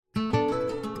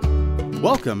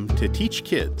Welcome to Teach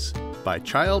Kids by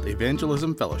Child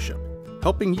Evangelism Fellowship,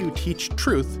 helping you teach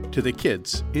truth to the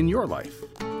kids in your life.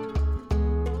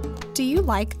 Do you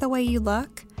like the way you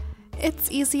look?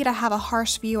 It's easy to have a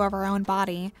harsh view of our own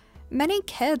body. Many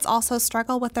kids also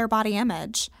struggle with their body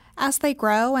image. As they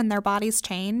grow and their bodies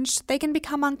change, they can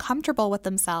become uncomfortable with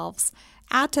themselves.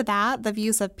 Add to that the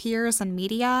views of peers and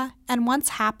media, and once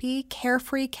happy,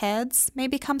 carefree kids may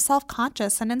become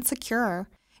self-conscious and insecure.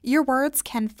 Your words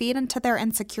can feed into their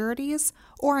insecurities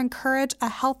or encourage a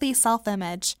healthy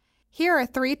self-image. Here are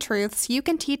 3 truths you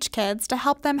can teach kids to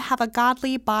help them have a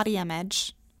godly body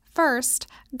image. First,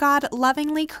 God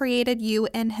lovingly created you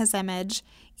in His image.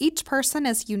 Each person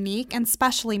is unique and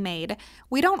specially made.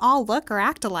 We don't all look or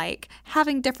act alike.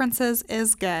 Having differences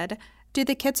is good. Do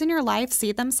the kids in your life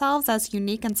see themselves as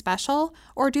unique and special,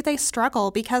 or do they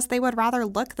struggle because they would rather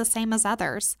look the same as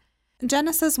others?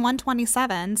 Genesis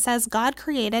 1:27 says God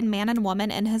created man and woman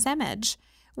in His image.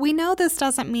 We know this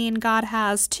doesn't mean God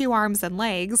has 2 arms and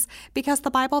legs, because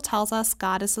the Bible tells us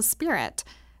God is a spirit.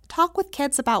 Talk with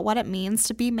kids about what it means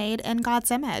to be made in God's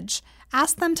image.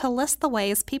 Ask them to list the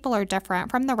ways people are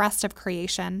different from the rest of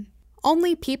creation.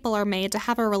 Only people are made to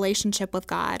have a relationship with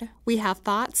God. We have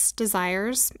thoughts,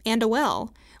 desires, and a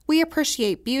will. We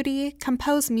appreciate beauty,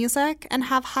 compose music, and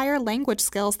have higher language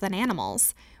skills than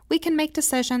animals. We can make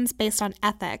decisions based on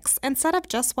ethics instead of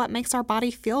just what makes our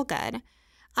body feel good.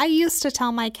 I used to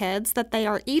tell my kids that they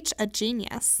are each a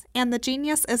genius, and the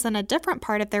genius is in a different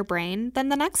part of their brain than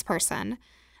the next person.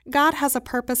 God has a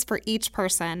purpose for each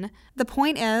person. The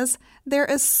point is, there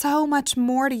is so much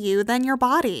more to you than your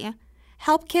body.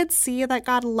 Help kids see that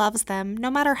God loves them no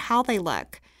matter how they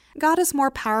look. God is more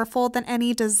powerful than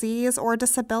any disease or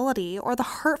disability or the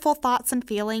hurtful thoughts and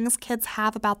feelings kids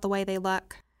have about the way they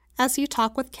look. As you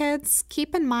talk with kids,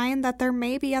 keep in mind that there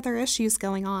may be other issues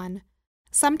going on.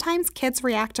 Sometimes kids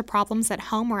react to problems at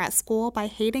home or at school by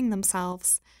hating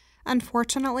themselves.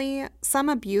 Unfortunately, some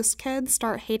abused kids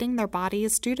start hating their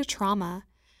bodies due to trauma.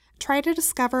 Try to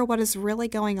discover what is really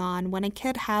going on when a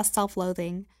kid has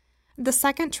self-loathing. The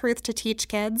second truth to teach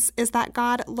kids is that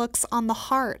God looks on the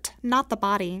heart, not the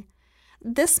body.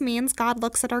 This means God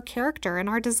looks at our character and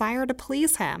our desire to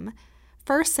please Him.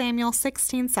 1 Samuel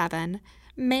 16:7.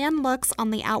 Man looks on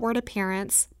the outward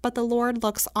appearance, but the Lord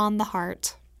looks on the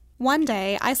heart. One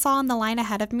day, I saw on the line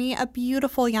ahead of me a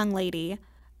beautiful young lady,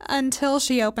 until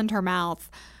she opened her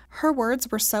mouth. Her words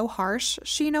were so harsh,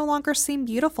 she no longer seemed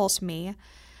beautiful to me.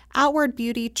 Outward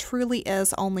beauty truly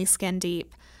is only skin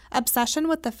deep. Obsession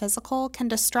with the physical can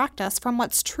distract us from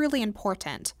what's truly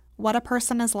important, what a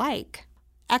person is like.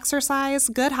 Exercise,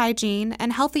 good hygiene,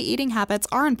 and healthy eating habits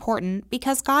are important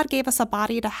because God gave us a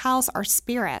body to house our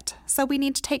spirit, so we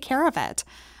need to take care of it.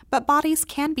 But bodies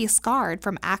can be scarred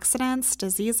from accidents,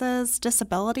 diseases,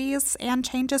 disabilities, and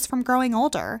changes from growing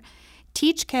older.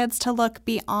 Teach kids to look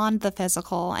beyond the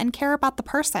physical and care about the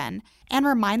person, and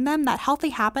remind them that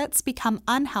healthy habits become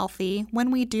unhealthy when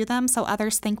we do them so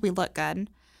others think we look good.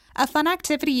 A fun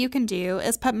activity you can do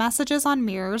is put messages on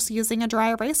mirrors using a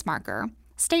dry erase marker.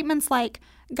 Statements like,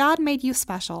 God made you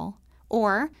special,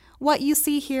 or what you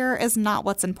see here is not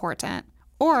what's important,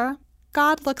 or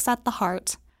God looks at the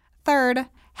heart. Third,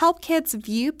 help kids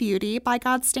view beauty by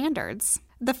God's standards.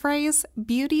 The phrase,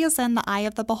 beauty is in the eye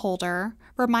of the beholder,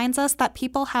 reminds us that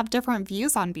people have different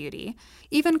views on beauty.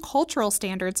 Even cultural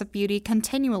standards of beauty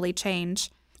continually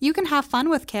change. You can have fun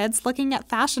with kids looking at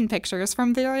fashion pictures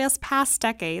from various past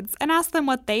decades and ask them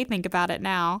what they think about it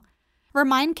now.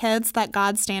 Remind kids that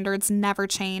God's standards never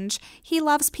change. He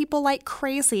loves people like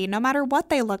crazy, no matter what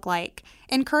they look like.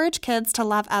 Encourage kids to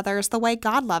love others the way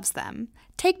God loves them.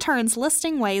 Take turns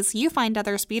listing ways you find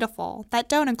others beautiful that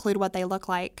don't include what they look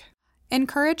like.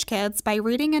 Encourage kids by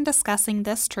reading and discussing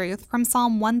this truth from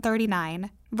Psalm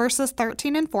 139. Verses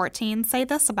 13 and 14 say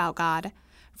this about God.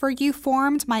 For you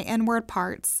formed my inward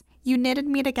parts. You knitted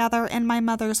me together in my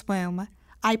mother's womb.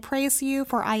 I praise you,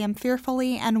 for I am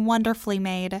fearfully and wonderfully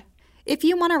made. If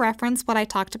you want to reference what I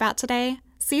talked about today,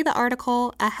 see the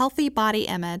article, A Healthy Body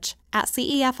Image, at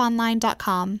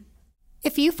cefonline.com.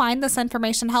 If you find this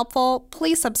information helpful,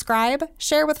 please subscribe,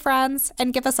 share with friends,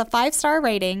 and give us a 5-star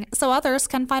rating so others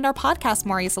can find our podcast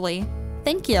more easily.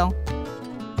 Thank you.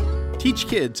 Teach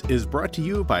Kids is brought to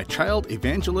you by Child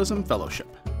Evangelism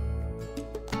Fellowship.